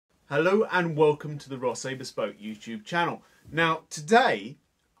Hello and welcome to the Rosse Bespoke YouTube channel. Now today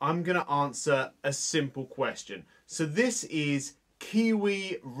I'm going to answer a simple question. So this is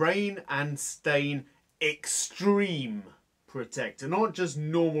Kiwi Rain and Stain Extreme Protector, not just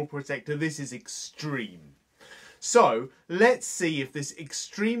normal protector, this is extreme. So let's see if this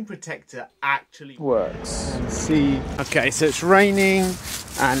extreme protector actually works. Let's see. Okay, so it's raining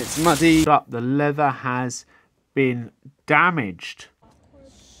and it's muddy, but the leather has been damaged.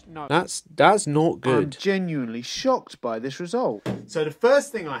 No, that's not good. I'm genuinely shocked by this result. So the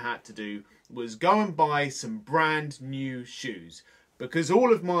first thing I had to do was go and buy some brand new shoes, because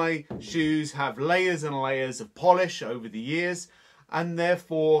all of my shoes have layers and layers of polish over the years, and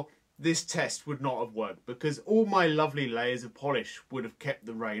therefore this test would not have worked because all my lovely layers of polish would have kept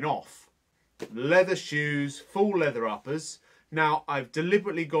the rain off. Leather shoes, full leather uppers. Now I've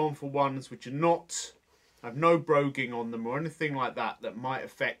deliberately gone for ones which are not, have no broguing on them or anything like that that might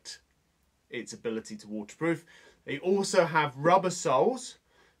affect its ability to waterproof. They also have rubber soles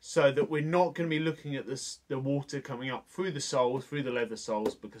so that we're not going to be looking at the water coming up through the soles, through the leather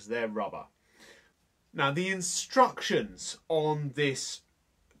soles, because they're rubber. Now the instructions on this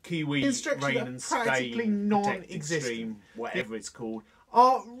Kiwi Rain and Stain practically non-existent, whatever it's called,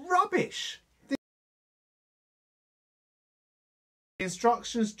 are rubbish. The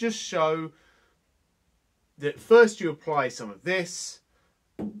instructions just show that first you apply some of this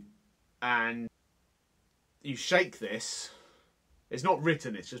and you shake this. It's not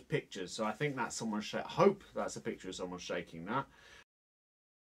written, it's just pictures, so I think that's someone I hope that's a picture of someone shaking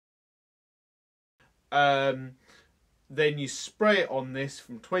that. Then you spray it on this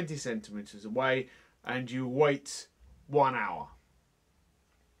from 20 centimeters away and you wait 1 hour.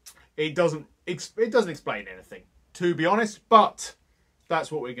 It doesn't explain anything, to be honest, but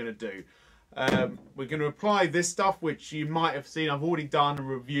that's what we're going to do. We're going to apply this stuff, which you might have seen. I've already done a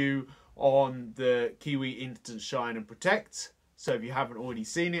review on the Kiwi Instant Shine and Protect. So if you haven't already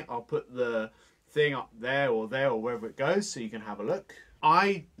seen it, I'll put the thing up there or wherever it goes so you can have a look.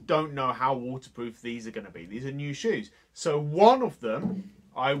 I don't know how waterproof these are going to be. These are new shoes. So one of them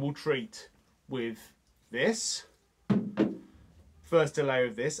I will treat with this. First a layer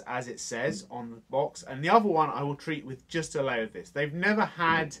of this, as it says on the box. And the other one I will treat with just a layer of this. They've never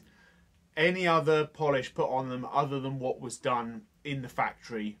had any other polish put on them other than what was done in the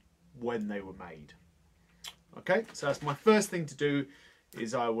factory when they were made. Okay, so that's my first thing to do,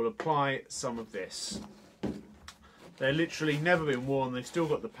 is I will apply some of this. They're literally never been worn, they've still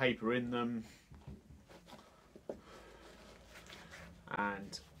got the paper in them.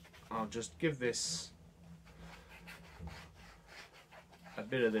 And I'll just give this a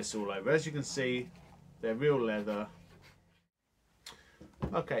bit of this all over. As you can see, they're real leather.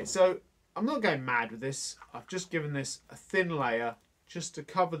 Okay, so I'm not going mad with this. I've just given this a thin layer just to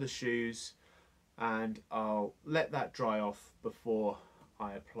cover the shoes, and I'll let that dry off before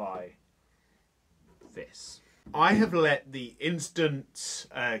I apply this. I have let the Instant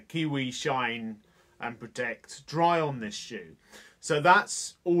Kiwi Shine and Protect dry on this shoe. So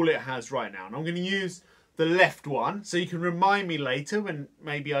that's all it has right now. And I'm going to use the left one, so you can remind me later when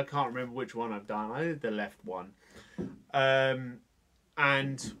maybe I can't remember which one I've done. I did the left one.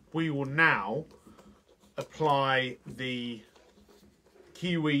 And we will now apply the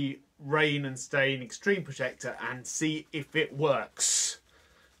Kiwi Rain and Stain Extreme Protector and see if it works.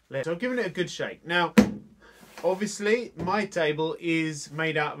 So I've given it a good shake. Now, obviously, my table is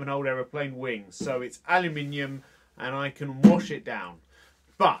made out of an old aeroplane wing, so it's aluminium and I can wash it down.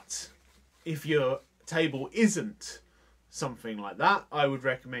 But if your table isn't something like that, I would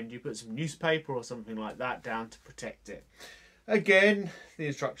recommend you put some newspaper or something like that down to protect it. Again, the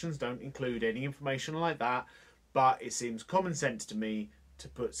instructions don't include any information like that, but it seems common sense to me to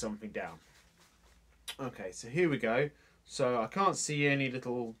put something down. Okay, so here we go. So I can't see any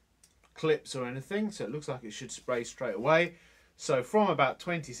little clips or anything, so it looks like it should spray straight away. So from about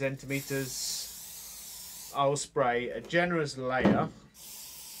 20 centimeters, I'll spray a generous layer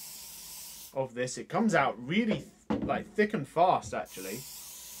of this. It comes out really thick and fast, actually.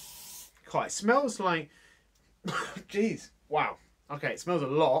 God, it smells like, jeez, wow. Okay, it smells a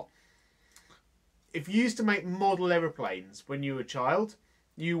lot. If you used to make model aeroplanes when you were a child,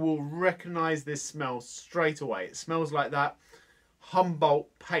 you will recognise this smell straight away. It smells like that Humboldt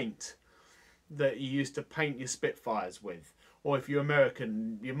paint that you used to paint your Spitfires with, or if you're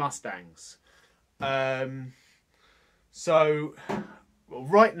American, your Mustangs. So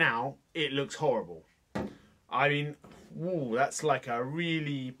right now it looks horrible. I mean, ooh, that's like a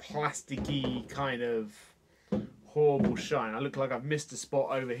really plasticky kind of horrible shine. I look like I've missed a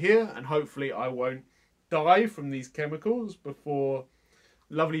spot over here, and hopefully I won't die from these chemicals before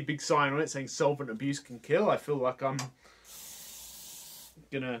lovely big sign on it saying solvent abuse can kill. I feel like I'm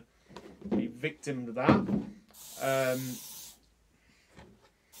gonna be victim to that.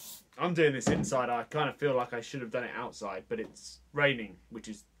 I'm doing this inside. I kind of feel like I should have done it outside, but it's raining, which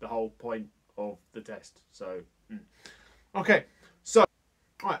is the whole point of the test. So, okay. So,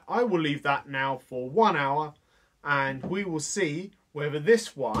 all right, I will leave that now for 1 hour, and we will see whether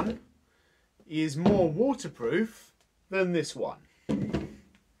this one is more waterproof than this one.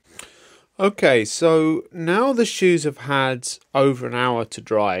 Okay, so now the shoes have had over an hour to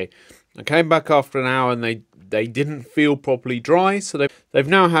dry. I came back after an hour and they didn't feel properly dry, so they've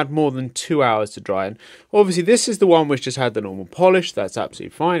now had more than 2 hours to dry. And obviously this is the one which just had the normal polish. That's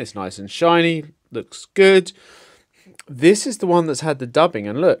absolutely fine. It's nice and shiny, looks good. This is the one that's had the dubbing,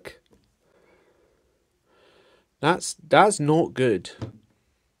 and look, that's not good.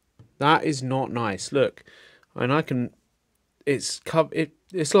 That is not nice. Look, and I can, it's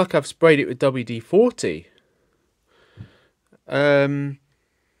like I've sprayed it with WD-40. And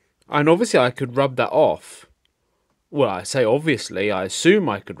obviously I could rub that off. Well, I say obviously, I assume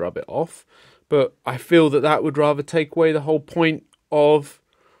I could rub it off, but I feel that that would rather take away the whole point of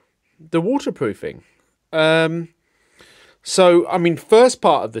the waterproofing. So, I mean, first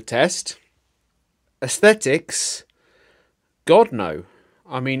part of the test, aesthetics, God no.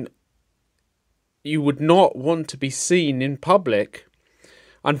 I mean, you would not want to be seen in public.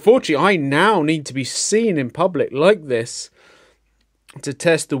 Unfortunately, I now need to be seen in public like this to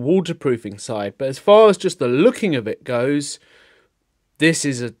test the waterproofing side. But as far as just the looking of it goes, this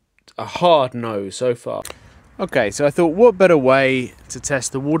is a hard no so far. Okay, so I thought, what better way to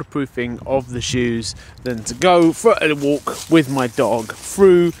test the waterproofing of the shoes than to go for a walk with my dog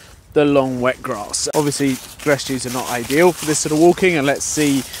through the long wet grass. Obviously, dress shoes are not ideal for this sort of walking, and let's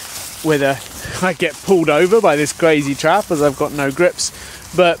see whether I get pulled over by this crazy trap as I've got no grips.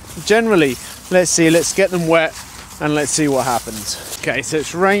 But generally, let's get them wet and let's see what happens. Okay, so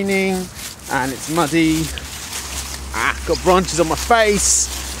it's raining and it's muddy. Got branches on my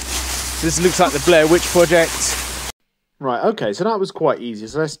face. This looks like the Blair Witch Project. Right, okay, so that was quite easy.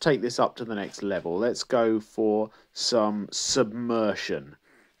 So let's take this up to the next level. Let's go for some submersion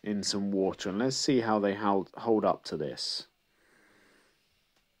in some water, and let's see how they hold up to this.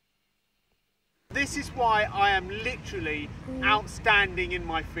 This is why I am literally outstanding in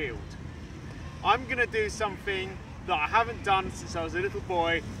my field. I'm going to do something that I haven't done since I was a little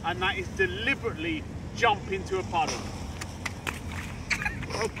boy, and that is deliberately jump into a puddle.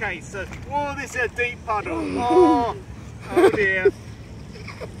 Okay, so, oh, this is a deep puddle. Oh dear.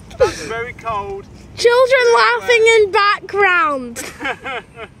 That's very cold. Children laughing in background.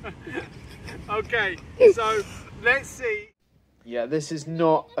 Okay, so let's see. Yeah, this is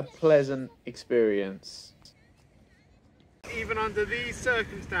not a pleasant experience. Even under these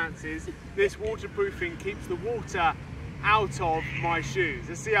circumstances, this waterproofing keeps the water out of my shoes.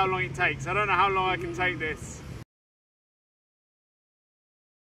 Let's see how long it takes. I don't know how long I can take this.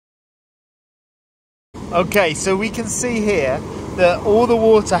 Okay, so we can see here that all the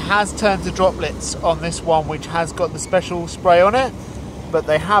water has turned to droplets on this one, which has got the special spray on it, but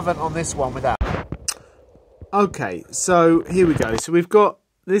they haven't on this one without. Okay, so here we go. So we've got,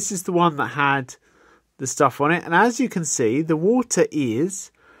 this is the one that had the stuff on it, and as you can see, the water is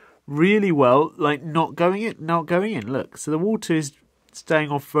really well, like not going in. Look, so the water is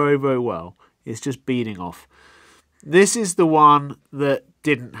staying off very, very well. It's just beading off. This is the one that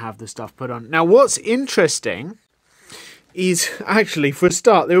didn't have the stuff put on. Now, what's interesting is actually, for a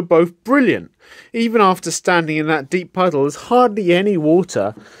start, they were both brilliant. Even after standing in that deep puddle, there's hardly any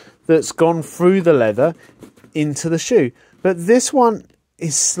water that's gone through the leather into the shoe. But this one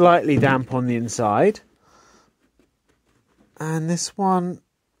is slightly damp on the inside. And this one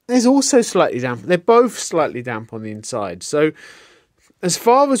is also slightly damp. They're both slightly damp on the inside. So as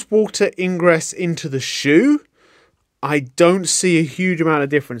far as water ingress into the shoe, I don't see a huge amount of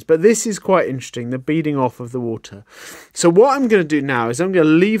difference, but this is quite interesting, the beading off of the water. So what I'm going to do now is I'm going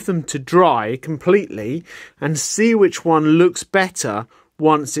to leave them to dry completely and see which one looks better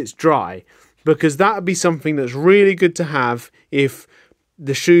once it's dry, because that would be something that's really good to have if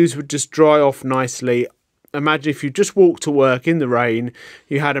the shoes would just dry off nicely. Imagine if you just walked to work in the rain,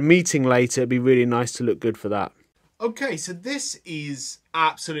 you had a meeting later, it'd be really nice to look good for that. Okay, so this is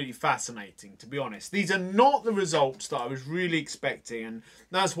absolutely fascinating, to be honest. These are not the results that I was really expecting, and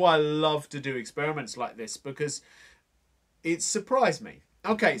that's why I love to do experiments like this, because it surprised me.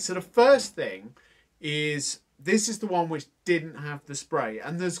 Okay, so the first thing is, this is the one which didn't have the spray,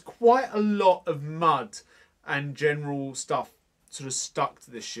 and there's quite a lot of mud and general stuff sort of stuck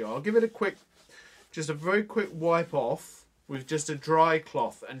to this shoe. I'll give it a quick, just a very quick wipe off with just a dry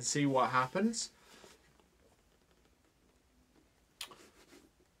cloth and see what happens.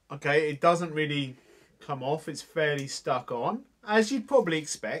 Okay, it doesn't really come off. It's fairly stuck on, as you'd probably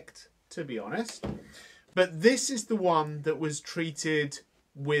expect, to be honest. But this is the one that was treated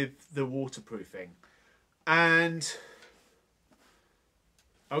with the waterproofing. And,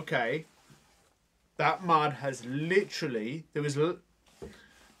 okay, that mud has literally, there was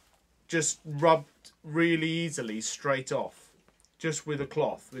just rubbed really easily straight off. Just with a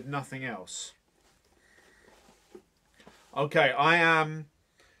cloth, with nothing else. Okay, I am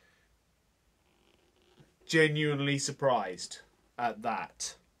genuinely surprised at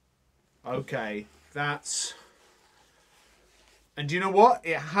that. Okay, that's... And do you know what?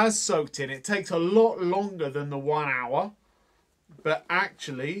 It has soaked in. It takes a lot longer than the 1 hour. But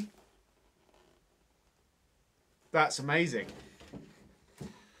actually, that's amazing.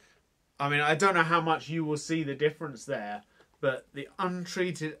 I mean, I don't know how much you will see the difference there, but the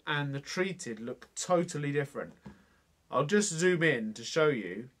untreated and the treated look totally different. I'll just zoom in to show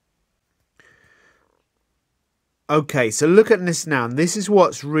you. Okay, so look at this now. And this is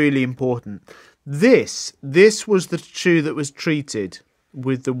what's really important. This was the shoe that was treated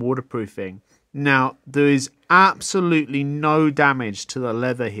with the waterproofing. Now, there is absolutely no damage to the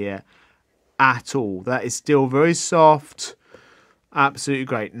leather here at all. That is still very soft. Absolutely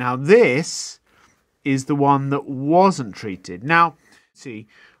great. Now, this is the one that wasn't treated. Now, see,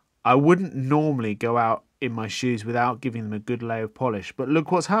 I wouldn't normally go out in my shoes without giving them a good layer of polish. But look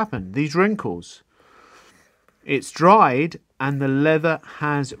what's happened. These wrinkles. It's dried and the leather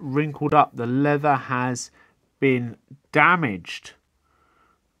has wrinkled up. The leather has been damaged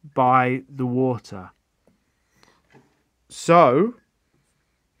by the water. So,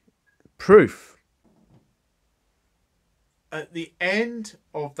 proof. At the end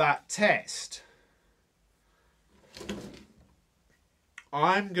of that test,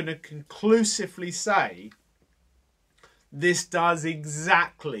 I'm going to conclusively say this does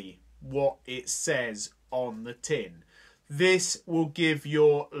exactly what it says on the tin. This will give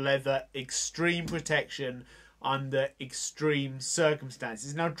your leather extreme protection under extreme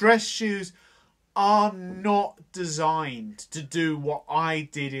circumstances. Now, dress shoes are not designed to do what I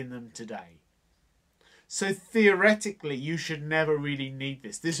did in them today. So theoretically, you should never really need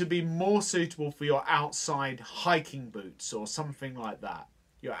this. This would be more suitable for your outside hiking boots or something like that.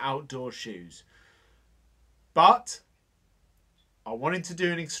 Your outdoor shoes. But I wanted to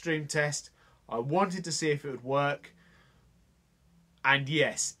do an extreme test. I wanted to see if it would work. And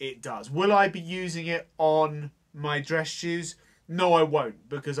yes, it does. Will I be using it on my dress shoes? No, I won't,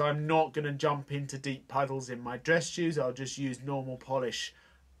 because I'm not going to jump into deep puddles in my dress shoes. I'll just use normal polish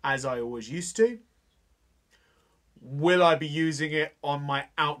as I always used to. Will I be using it on my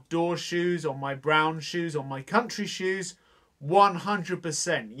outdoor shoes, on my brown shoes, on my country shoes?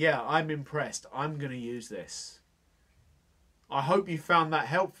 100%. Yeah, I'm impressed. I'm going to use this. I hope you found that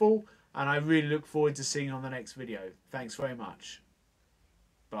helpful, and I really look forward to seeing you on the next video. Thanks very much.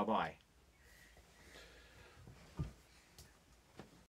 Bye-bye.